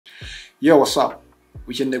Yo, what's up?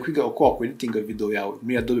 Ukeneye kwiga uko wakwieditinga video yawe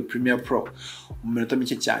muri Adobe Premiere Pro mu minota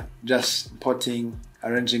mike cyane. Just importing,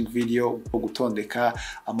 arranging video, gutondeka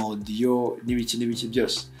ama audio n'ibiki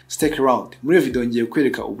byose. Stick around. Muri video ngiye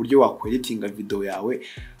kwereka uburyo wakwieditinga video yawe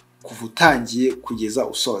kuva utangiye kugeza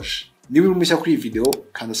usoje. Niba uri mushya kuri video,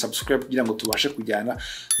 kanda subscribe kugira ngo tubashe kujyana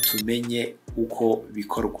tumenye uko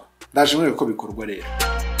bikorwa. Ndaje muri uko bikorwa rero.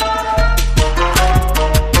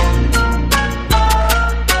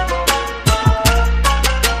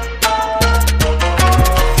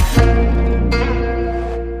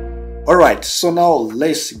 Alright, so now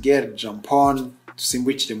let's jump on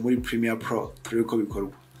tusimbukire muri Premiere Pro turebe uko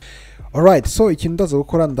bikorwa. Alright, so ikintu ndaza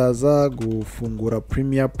gukora ndaza gufungura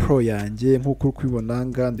Premiere Pro yanjye nkuko uri kubibona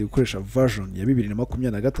nga ndi gukoresha version ya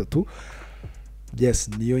 2023. Yes,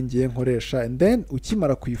 niyo ngiye nkoresha, and then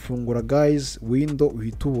ukimara kuyifungura guys, window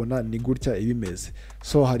uhita ubona ni gutya ibimeze.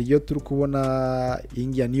 So hariyo turi kubona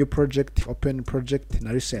ingia new project, open project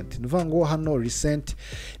na recent. Nuvuga ngo hano recent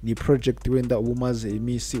ni project wenda ubumaze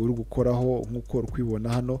imisi uri gukoraho nkuko uri kwibona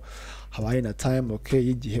hano. Habaye na time okay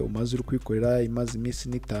y'igihe umaze uri kwikorera imaze imisi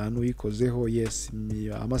n'itanu yikozeho, yes,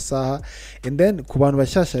 amasaha. And then ku bantu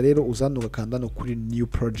bashyashya rero uzanduka kanda no kuri new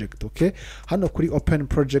project, okay? Hano kuri open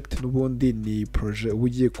project nubundi ni project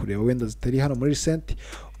ugiye kureba wenda zitari hano muri recent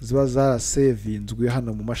ziba zarasavinzwe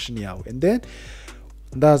hano mu mashini yawe. And then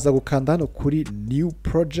ndaza gukanda hano kuri new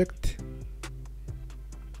project,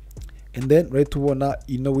 and then right ubona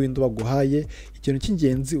ino window baguhaye. Ikintu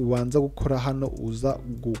cy'ingenzi ubanza gukora hano uza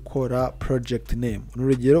gukora project name.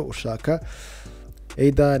 N'urugero ushaka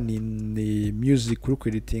either ni music uri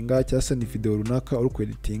kweditinga cyangwa se ni video runaka uri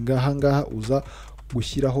kweditinga, hangaha uza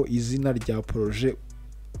gushyiraho izina rya project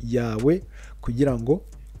yawe kugira ngo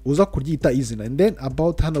uza kuryita izina. And then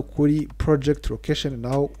about hano kuri project location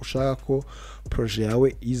naho ushaka ko project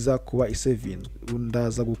yawe iza kuba isavinzwe,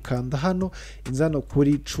 ndaza gukanda hano inzano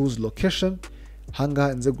kuri choose location.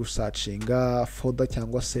 Hanga nze gusearchinga folder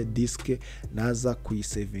cyangwa se disk naza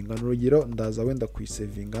kuyisavinga. N'urugero ndaza wenda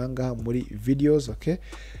kuyisavinga hanga muri videos, okay?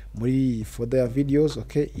 Muri folder ya videos,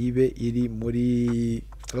 okay? Ibe iri muri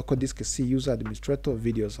local disk C user administrator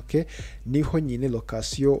videos, okay? Niho nyine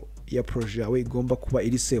location ya project yawe igomba kuba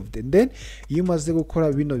iri saved. And then iyo umaze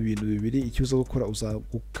gukora bino bintu bibiri, icyo uza gukora uza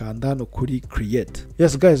gukanda hano kuri create.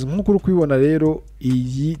 Yes guys, nkuko uri kubibona rero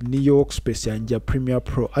iyi niyo workspace yanjye ya Premiere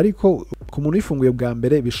Pro, ariko ku muntu ifunguye bwa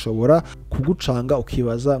mbere bishobora kugucanga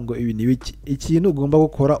ukibaza ngo ibi ni biki. Ikintu ugomba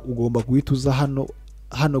gukora, ugomba guhituza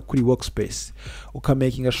hano kuri workspace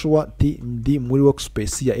ukamakinga sure ndi muri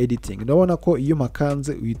workspace ya editing. Ndabona ko iyo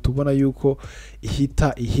makanze uhita ubona yuko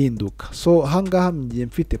ihita ihinduka. So hangaha ngiye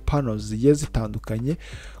mfite panels zigiye zitandukanye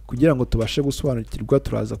kugira ngo tubashe gusobanukirwa.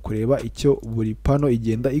 Turaza kureba icyo buri panel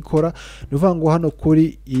igenda ikora. Nuvuga ngo hano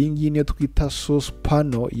kuri iyi ngiyi niyo twita source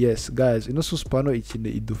panel. Yes guys, ino source panel ikintu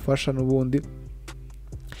idufasha n'ubundi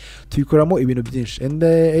tuyikoramo ibintu byinshi. And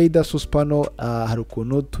either source panel hari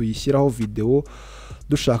ukuntu tuyishyiraho video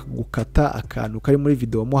dushaka gukata akantu kari muri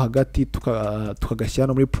video mo hagati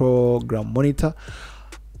tukagashyira muri program monitor.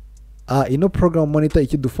 Ino program monitor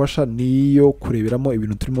ikidufasha niyo kureberamo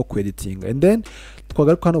ibintu turimo kweditinga. And then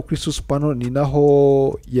twagaruka hano kuri source panel ni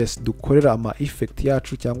naho yes dukorera ama effect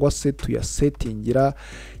yacu cyangwa se tuyasettingira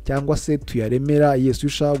cyangwa se tuyaremera. Yes,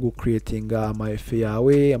 ushaka gucreatinga ama effect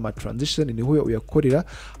yawe, ama transition niho uyakorera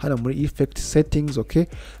hano muri effect settings, okay?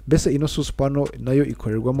 Bese ino source panel nayo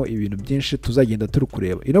ikorerwamo ibintu byinshi tuzagenda turi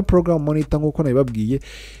kureba. Ino program monitor nkuko nabibabwiye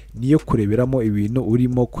niyo kureberamo ibintu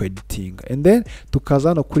urimo kweditinga. And then tukaza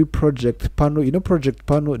hano kuri project panel. Ino project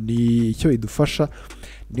panel ni icyo idufasha,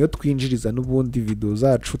 niyo twinjiriza n'ubundi video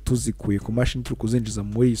zacu tuzikuye ku machine turi kuzinjiza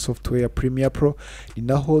muri software ya Premiere Pro. Ni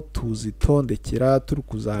naho tuzitondekera turi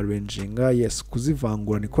kuzaranginga, yes,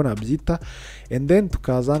 kuzivangura niko nabyita. And then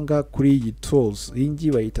tukazanga kuri iyi tools, iyi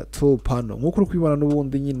ngiyi bayita tool panel. Nkuko uri kubibona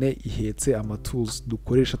n'ubundi nyine ihetse ama tools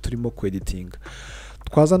dukoresha turimo kweditinga.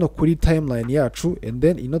 Twaza no kuri timeline yacu, and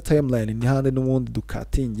then ino timeline ni hande n'ubundi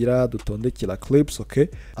dukatingira dutondekera clips, okay?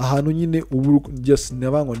 Ahantu nyine ubu just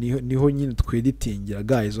nabango niho nyine tweditingira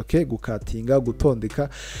guys, okay? Gukatinga, gutondeka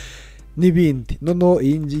n'ibindi. No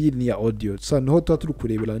iyi ngiyi ni ya audio. So niho tuba turi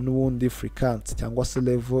kurebera n'ubundi frequency cyangwa se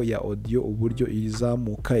level ya audio uburyo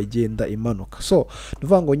izamuka igenda imanuka. So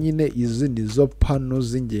nuvuga ngo nyine izi nizo panels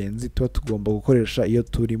z'ingenzi tuba tugomba gukoresha iyo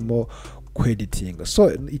turimo kweditinga.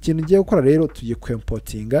 So ikintu ngiye gukora rero tugiye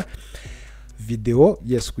kwimportinga video,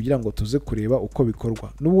 yes, kugira ngo tuze kureba uko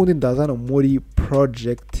bikorwa. N'ubundi ndazana muri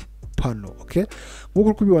project panel. Okay,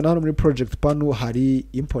 nk'uko kubibona hano muri project panel hari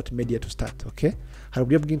import media to start. Okay, hari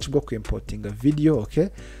uburyo bwinshi bwo kuimportinga video. Okay,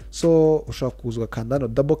 so ushobora kuza ukanda hano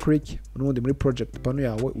double click n'ubundi muri project panel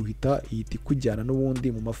yawe uhita kujyana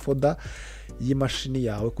n'ubundi mu mafoda y'imashini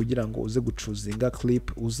yawe kugira ngo uze gucuzinga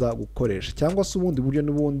clip uza gukoresha, cyangwa se ubundi buryo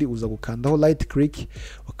n'ubundi uza gukandaho right click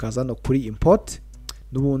ukaza no kuri import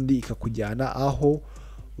n'ubundi ikakujyana aho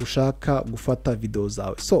ushaka gufata video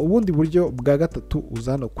zawe. So ubundi buryo bwa gatatu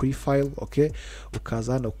uza hano kuri file. Okay,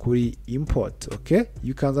 ukaza hano kuri import. Okay,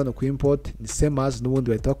 you can hano kuri import ni same as n'ubundi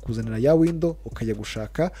bahita bakuzanira ya window ukajya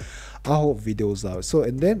gushaka aho video zawe. So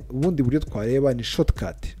and then ubundi buryo twareba ni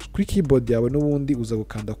shortcut kuri keyboard yawe n'ubundi uza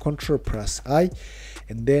gukanda Ctrl+I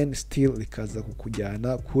and then still ikaza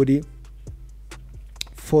kukujyana kuri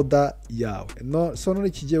folder yawe. So none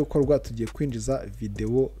kigiye gukorwa tugiye kwinjiza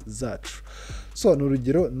video zacu. So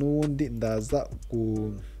n'urugero n'ubundi ndaza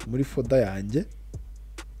muri folder yanjye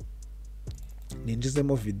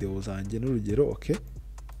ninjizemo video zanjye n'urugero. Okay,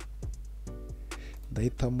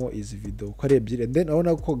 ndahitamo izi video uko ari ebyiri and then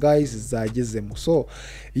urabona ko guys zagezemo. So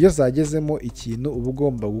iyo zagezemo ikintu uba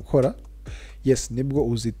ugomba gukora yes nibwo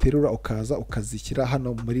uziterura ukaza ukazishyira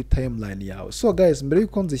hano muri timeline yawe. So guys mbere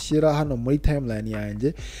yuko nzishyira hano muri timeline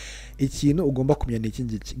yanjye ikintu ugomba kumenya ni iki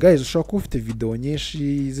ngiki. Guys ushobora kuba ufite video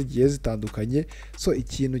nyinshi zigiye zitandukanye, so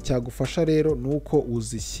ikintu cyagufasha rero nuko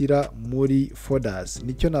uzishyira muri folders.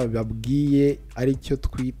 Nicyo nababwiye ari cyo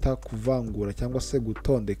twita kuvangura cyangwa se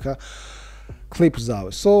gutondeka clip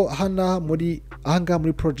zawe. So hana muri ahanga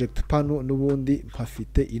muri project panel n'ubundi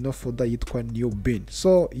mpafite ino folder yitwa new bin.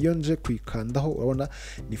 So iyo nje kwikandaho urabona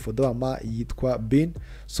ni folder ama yitwa bin.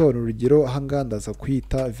 So n'urugero ahanga ndaza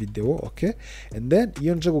kwita video. Okay, and then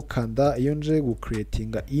iyo nje gukanda iyo nje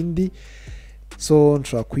gucreatinga indi, so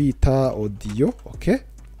nshobora kwita audio. Okay,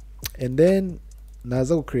 and then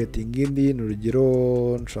naza gucreating indi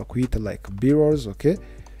n'urugero nshobora kwita like b-rolls. Okay,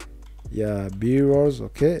 ya b-rolls.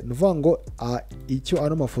 Okay, nuvuga ngo icyo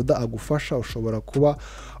ano mafoda agufasha ushobora kuba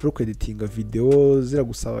uri kweditinga video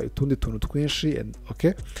ziragusaba utundi tuntu twinshi.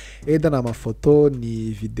 Okay, eda na mafoto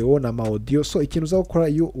ni video na audio. So ikintu uza gukora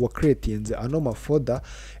iyo wa creatinze ano mafoda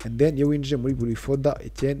and then iyo winjije muri buri folder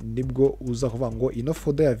again nibwo uza kuvuga ngo ino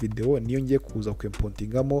folder ya video niyo ngiye kuza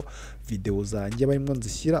kwimportingamo video zanjye barimo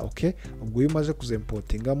nzishyira. Okay, ubwo iyo umaze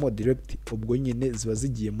kuzimportingamo direct ubwo nyine ziba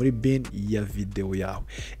zigiye muri bin ya video yawe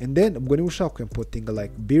and then ubwo niba ushaka kwimportinga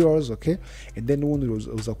like b-rolls. Okay, and then ubundi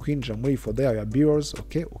uza kwinjira muri folder yawe ya b-rolls.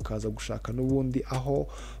 Okay, ukaza gushaka n'ubundi aho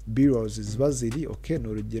b-rolls ziba ziri. Okay,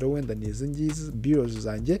 n'urugero wenda nizi ngizi b-rolls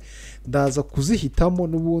zanjye ndaza kuzihitamo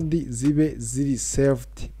n'ubundi zibe ziri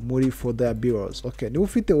saved muri folder ya b-rolls. Okay, niba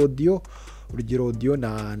ufite audio urugero audio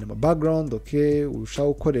na background. Okay, ushaka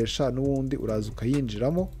gukoresha n'ubundi uraza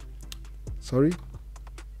ukayinjiramo.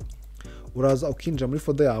 Uraza ukinjira muri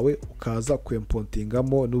folder yawe ukaza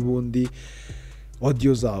kwimportingamo n'ubundi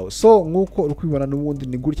audio zawe. So nkuko uri kubibona n'ubundi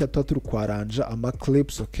ni gutya tuba turi kwaranja ama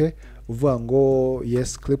clips. Okay, uvuga ngo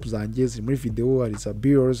yes clip zanjye ziri muri video, hari za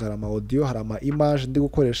b-rolls, hari ama audio, hari ama image ndi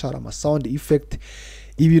gukoresha, hari ama sound effect,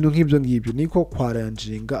 ibintu nk'ibyo ngibyo niko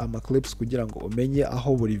kwaranjinga ama clips kugira ngo umenye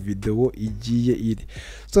aho buri video igiye iri.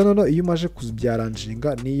 So noneho iyo umaje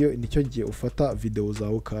kuzibyaranjinga nicyo gihe ufata video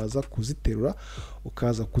zawe ukaza kuziterura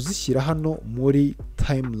ukaza kuzishyira hano muri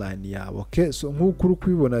timeline yawe. Okay, so nk'uko uri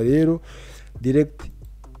kubibona rero direct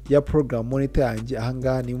ya program monitor yanjye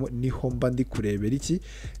ahangaha niho mba ndi kurebera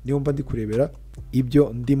niho mba ndi kurebera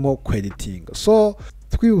ibyo ndimo kweditinga. So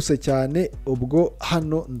twihuse cyane ubwo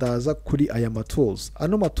hano ndaza kuri aya matools.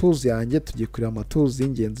 Ano matools yanjye tugiye kuri ama tools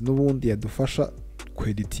y'ingenzi n'ubundi yadufasha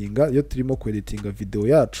kweditinga iyo turimo kweditinga video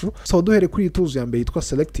yacu. So duhere kuri tools ya mbere yitwa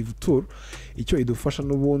selective tool. Icyo idufasha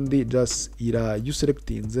n'ubundi just you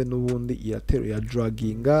selectinze n'ubundi iratero ya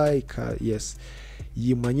dragginga yes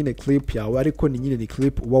yima nyine clip yawe, ariko ni nyine ni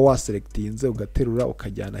clip uba waselectinze ugaterura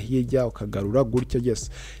ukajyana hirya ukagarura gutyo. Yes,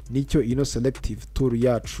 nicyo ino selective tool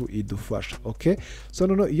yacu idufasha. Okay, so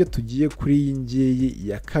noneho iyo tugiye kuri iyi ngiyi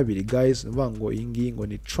ya kabiri guys nuvuga ngo iyi ngiyi ngo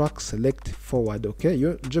ni track select forward. Okay,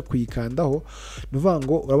 iyo nje kuyikandaho nuvuga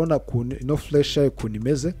ngo urabona ino flash yayo ukuntu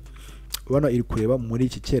imeze, urabona iri kureba muri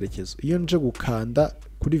iki cyerekezo. Iyo nje gukanda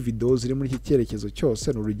kuri video ziri muri iki cyerekezo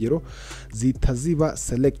cyose n'urugero zita ziba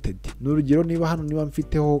selected. N'urugero niba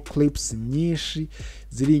mfiteho clips nyinshi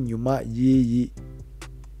ziri inyuma y'iyi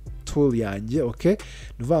tool yanjye. Okay,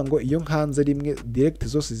 nuvuga ngo iyo nkanze rimwe direct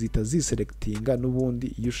zose zita ziselectinga n'ubundi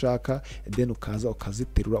iyo ushaka and then ukaza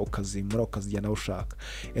ukaziterura ukazimura ukazijyana aho ushaka.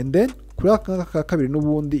 And then kuri aka kabiri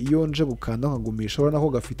n'ubundi iyo nje gukanda nkagumisha urabona ko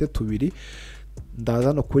gafite tubiri,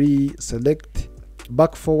 ndaza no kuri select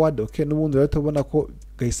back forward. Okay, n'ubundi rero tubona ko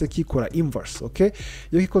gahise kikora inverse. Okay,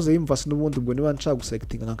 iyo kikoze inverse n'ubundi ubwo niba nshaka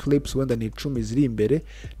guselectinga nka clips wenda ni 10 ziri imbere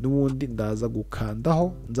n'ubundi ndaza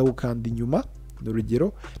gukandaho, nza gukanda inyuma.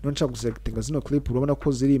 Urugero niba nshaka guselectinga zino clip urabona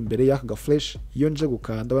ko ziri imbere y'aka ga flash, iyo nje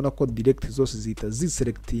gukanda ubona ko direct zose zihita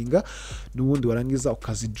ziselectinga n'ubundi warangiza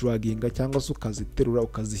ukazidraginga cyangwa se ukaziterura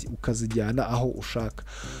ukazijyana aho ushaka.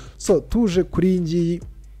 So tuje kuri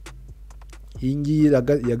iyi ngiyi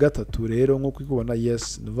ya gatatu rero nk'uko ukibona,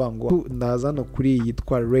 yes nuvango ndaza no kuri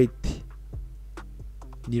yitwa rate,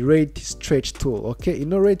 ni rate stretch tool. Okay,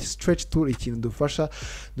 ino rate stretch tool ikintu dufasha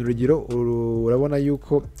ni urugero urabona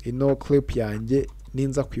yuko ino clip yanjye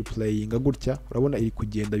ninza kuyiplayinga gutya urabona iri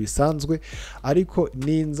kugenda bisanzwe, ariko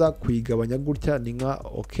ninza kuyigabanya gutya ni nka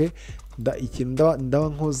okay ikintu ndaba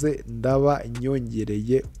nkoze ndaba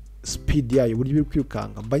nyongereye speed yayo, uburyo biri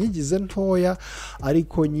kwirukanga mba nyigize ntoya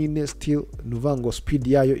ariko nyine still nuvango speed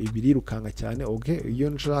yayo ibiri irukanga cyane. Okay, iyo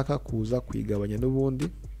nshaka kuza kuyigabanya n'ubundi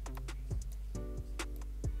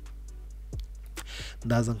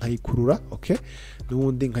ndaza nkayikurura. Okay,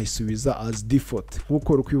 n'ubundi nkayisubiza as default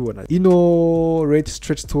nk'uko uri kubibona. Ino rate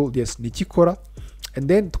stretch tool yes ni ikikora. And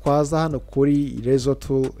then twaza hano kuri razor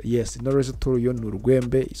tool. Yes, ino razor tool yo ni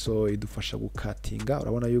urwembe, so idufasha gukatinga.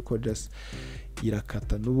 Urabona yuko just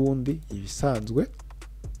irakata n'ubundi ibisanzwe.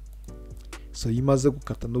 So yimaze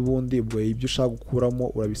gukata n'ubundi ubwo ibyo ushaka gukuramo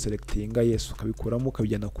urabiselectinga, yes ukabikuramo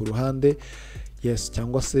ukabijyana ku ruhande, yes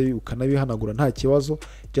cyangwa se ukanabihanagura nta kibazo.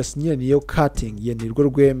 Just nyine niyo cutting, ye ni rwo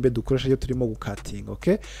rwembe dukoresha iyo turimo gukating.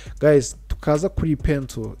 Okay guys, tukaza kuri pen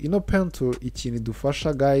tool. Ino pen tool ikintu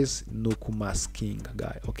dufasha guys no kumaskinga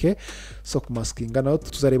guys. Okay, so kumaskinga naho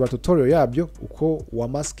tuzareba tutorial yabyo uko wa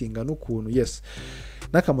maskinga n'ukuntu. Yes,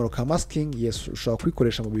 n'akamaro ka masking, yes ushobora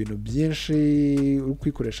kwikoresha mu bintu byinshi, uri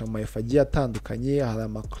kwikoresha mu mafaji atandukanye, hari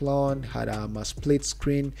ama clone, hari ama split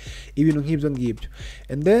screen, ibintu nk'ibyo ngibyo.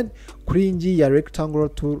 And then kuri ngi ya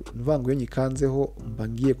rectangular tool nvango yo nyikanzeho mba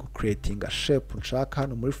ngiye ku creating a shape nshaka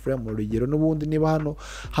hano muri frame. Urugero n'ubundi niba hano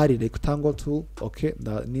hari rectangle tool, okay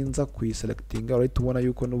ninza kuyiselectinga urahita ubona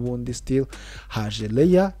yuko n'ubundi still haje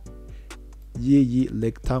layer yiyi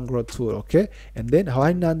rectangular tool. Okay, and then haba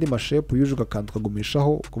hari n'andi mashape usually ukakanda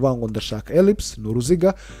ukagumishaho kuvuga ngo ndashaka ellipse ni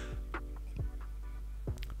uruziga,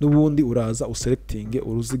 n'ubundi uraza uselectinge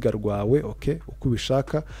uruziga rwawe okay uko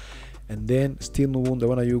ubishaka. And then still n'ubundi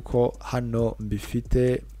ubona yuko hano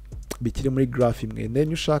mbifite bikiri muri graph imwe, and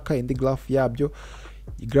then ushaka indi graph yabyo,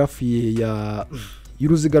 graph ya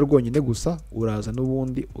y'uruziga rwonyine gusa uraza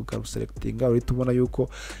n'ubundi ukaruselectinga urahita ubona yuko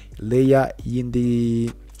layer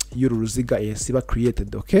yindi y'uruziga iba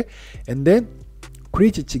created. Okay, and then kuri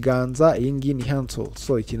iki kiganza iyi ngiyi ni hand tool.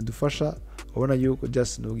 So ikintu dufasha ubona yuko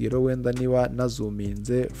just nugiro wenda niba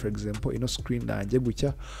nazuminze for example ino screen nanjye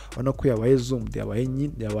gutya ubona ko yabaye zoomed,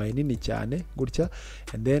 yabaye nini cyane gutya,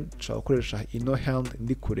 and then nshaka gukoresha ino hand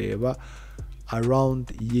ndi kureba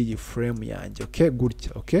around iyi frame yanjye. Okay,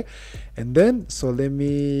 gutya. Okay, and then so let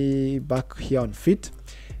me back here on fit.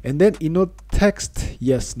 And then ino text,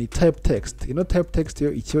 yes ni type text. Ino type text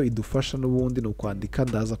yo icyo idufasha n'ubundi no kwandika,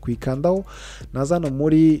 ndaza kuyikandaho naza no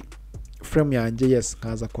muri frame yanjye, yes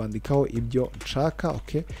nkaza kwandikaho ibyo nshaka.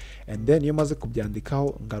 Okay, and then iyo maze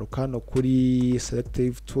kubyandikaho ngaruka no kuri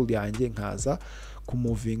selective tool yanjye nkaza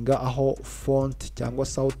kumuvinga aho font cyangwa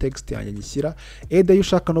se aho text yanjye nyishyira. Either iyo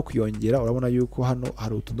ushaka no kuyongera urabona yuko hano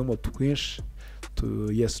hari utudomo twinshi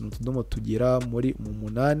yes n'utudomo tugira muri mu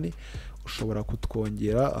 8 ushobora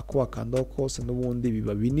kutwongera ako wakandaho kose n'ubundi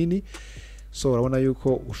biba binini. So urabona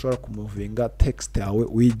yuko ushobora kumuvinga text yawe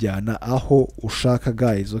uyijyana aho ushaka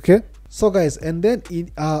guys. Okay, so guys, and then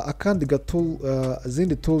akandi gato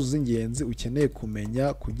zindi tools z'ingenzi ukeneye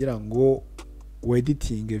kumenya kugira ngo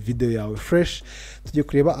editing video yawe fresh, tujye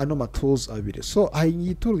kureba ano ma tools abiri. So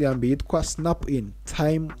iyi tool ya mbere yitwa snap in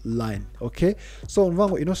timeline. Okay, so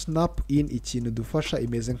mvango ino snap in ikintu dufasha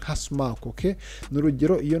imeze nka smack. Okay,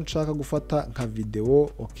 n'urugero iyo nshaka gufata nka video,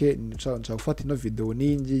 okay nshaka gufata ino video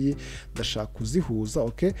n'ingiyi ndashaka kuzihuza.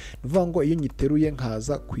 Okay, mvango iyo nyiteruye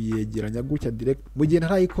nkaza kuyegeranya gutya direct mu gihe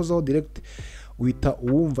ntarayikozaho direct uhita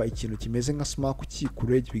uwumva ikintu kimeze nka smack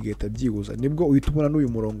ukikure bigahita byihuza, nibwo uhita ubona n'uyu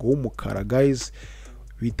murongo w'umukara guys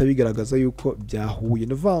bihita bigaragaza yuko byahuye.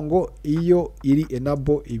 Nuvango iyo iri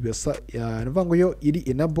enable ibasa nuvango iyo iri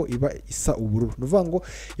enable iba isa ubururu. Nuvango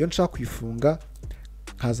iyo nshaka kwifunga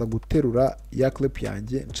nkaza guterura ya clip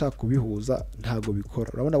yanjye nshaka kubihuza ntago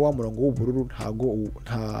bikora. Urabona wa murongo w'ubururu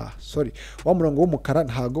wa murongo w'umukara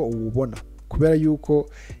ntago uwubona kubera yuko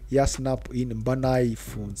ya snap in mba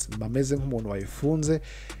nayifunze, mba meze nk'umuntu wayifunze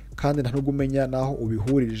kandi nta nubwo umenya naho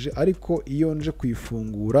ubihurije, ariko iyo nje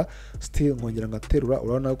kuyifungura still nkongera ngaterura,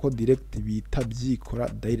 urabona ko direct bita byikora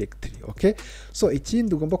directly. Okay, so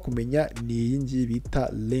ikindi ugomba kumenya ni iyi ngiyi bita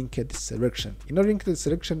linked selection. Ino linked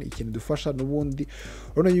selection ikintu dufasha n'ubundi,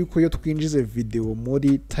 urabona yuko iyo twinjize video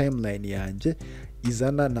muri timeline yanjye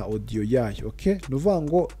izana na audio yayo. Okay, nuvuga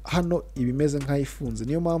ngo hano ibimeze nk'ayifunze,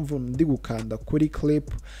 niyo mpamvu ndi gukanda kuri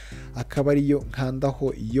clip akaba ariyo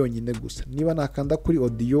nkandaho yonyine gusa, niba nakanda kuri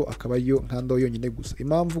audio akaba ariyo nkandaho yonyine gusa.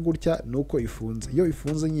 Impamvu gutya nuko ifunze, iyo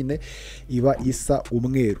ifunze nyine iba isa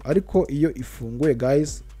umweru, ariko iyo ifunguye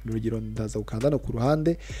guys, urugero ndaza gukanda no ku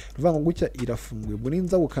ruhande, ruvuga ngo gutya irafunguye,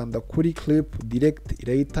 buninza gukanda kuri clip direct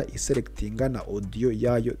irahita iselectinga na audio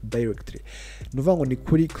yayo directly, nuvuga ngo ni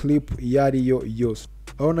kuri clip yariyo yose.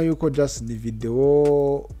 Urabona yuko just ni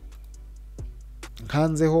video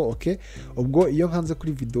nkanzeho. Okay, ubwo iyo nkanze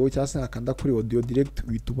kuri video cyangwa se nakanda kuri audio direct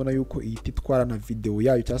uhita ubona yuko ihita itwara na video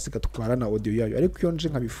yayo cyangwa se igatwara na audio yayo, ariko iyo nje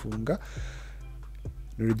nkabifunga,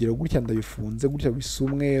 urugero gutya ndabifunze gutya bisa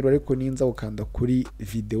umweru, ariko ninza gukanda kuri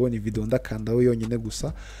video ni video ndakandaho yonyine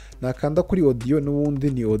gusa, nakanda kuri audio n'ubundi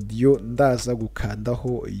ni audio ndaza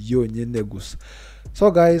gukandaho yonyine gusa.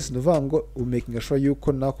 So guys, nuvuga ngo making sure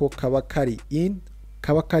yuko nako kaba kari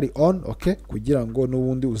on. Okay, kugira ngo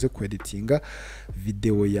n'ubundi uze kweditinga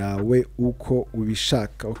video yawe uko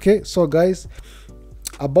ubishaka. Okay, so guys,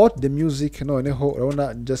 about the music noneho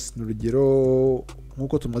urabona just n'urugero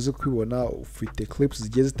nkuko tumaze kwibona, ufite clips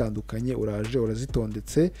zigiye zitandukanye, uraje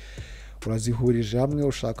urazitondetse urazihurije hamwe,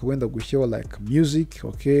 ushaka wenda gushyiraho like music.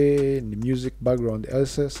 Okay, ni music background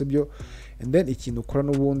else sibyo, and then ikintu ukora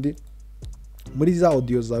n'ubundi muri za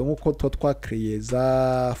audio zawe nkuko twacreate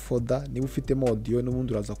za folder, niba ufitemo audio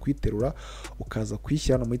n'ubundi uraza kwiterura ukaza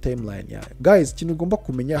kwishyira no muri timeline yawe. Guys, ikintu ugomba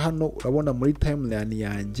kumenya hano, urabona muri timeline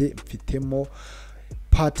yanjye mfitemo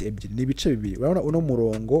part ebyiri, ni ibice bibiri. Urabona uno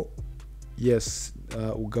murongo, yes,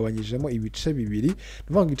 ugabanyijemo ibice bibiri,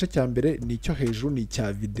 nuvuga ngo igice cya mbere ni icyo hejuru ni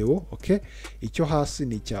icya video. Okay, icyo hasi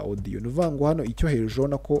ni icya audio. Nuvuga ngo hano icyo hejuru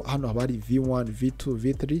nako hano haba ari V1 V2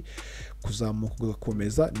 V3 kuzamuka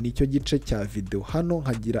kugakomeza, nicyo gice cya video. Hano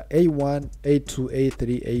nkagira A1 A2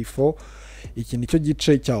 A3 A4, iki nicyo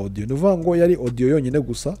gice cya audio. Nuvuga ngo yari audio yonyine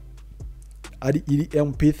gusa, ari iri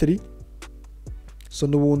MP3, so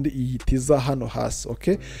n'ubundi ihitiza hano hasi.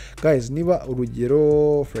 Okay guys, niba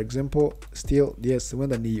urugero for example still yes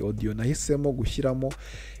wenda ni audio nahisemo gushyiramo,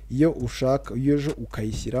 iyo ushaka iyo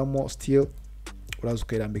ukayishyiramo still uraza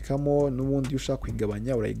ukayirambikamo, n'ubundi ushaka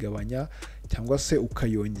kwigabanya urayigabanya cyangwa se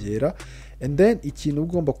ukayongera, and then ikintu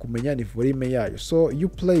ugomba kumenya ni volume yayo. So you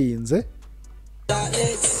playinze,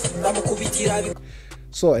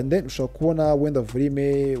 so and then ushaka kubona wenda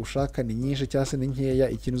volume ushaka ni nyinshi cyangwa se ni nkeya,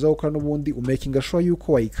 ikintu uza gukora n'ubundi umakinga sure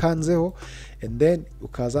yuko wayikanzeho, and then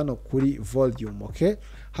ukaza no kuri volume. Okay,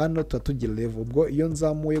 hano tugira level, ubwo iyo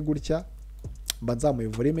nzamuye gutya mba nzamuye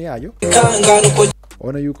volume yayo,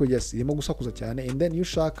 ubona yuko yes irimo gusakuza cyane, and then iyo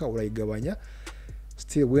ushaka urayigabanya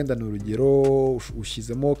still wenda n'urugero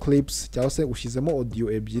ushyizemo clips cyangwa se ushyizemo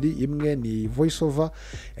audio ebyiri, imwe ni voice over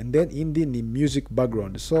and then indi ni music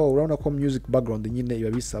background. So urabona ko music background nyine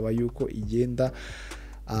iba bisaba yuko igenda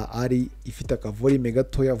ari ifite aka volume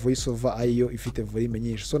gatoya, voice over ayo ifite volume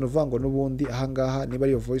nyinshi. So nuvuga ngo n'ubundi ahangaha niba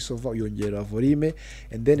ariyo voice over uyongera volume,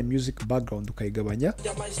 and then music background ukayigabanya.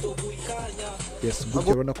 Yes,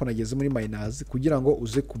 gutyo urabona ko nageze muri minus kugira ngo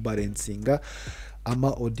uze kubalancinga ama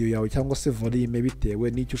audio yawe cyangwa se volume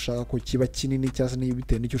bitewe n'icyo ushaka ko kiba kinini cyangwa se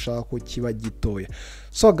bitewe n'icyo ushaka ko kiba gitoya.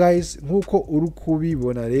 So guys, nkuko uri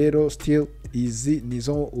kubibona rero still izi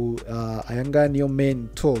nizo ayanga niyo main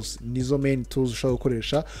tools ushaka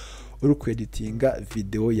gukoresha uri kweditinga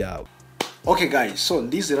video yawe. Okay guys, so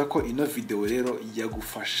ndizera ko ino video rero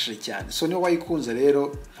yagufashije cyane. So niba wayikunze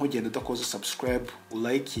rero ntugende udakoze subscribe,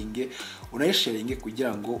 ulikinge, unayisharinge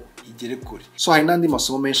kugira ngo igere kure. So hari n'andi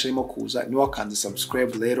masomo menshi arimo kuza, niba wakanze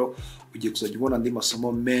subscribe rero ugiye kuzajya ubona andi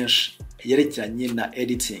masomo menshi yerekeranye na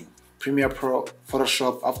editing, Premiere Pro,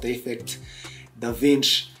 Photoshop, After Effects,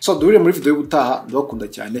 DaVinci. So duhure muri video y'ubutaha, ndabakunda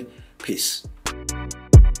cyane. Peace.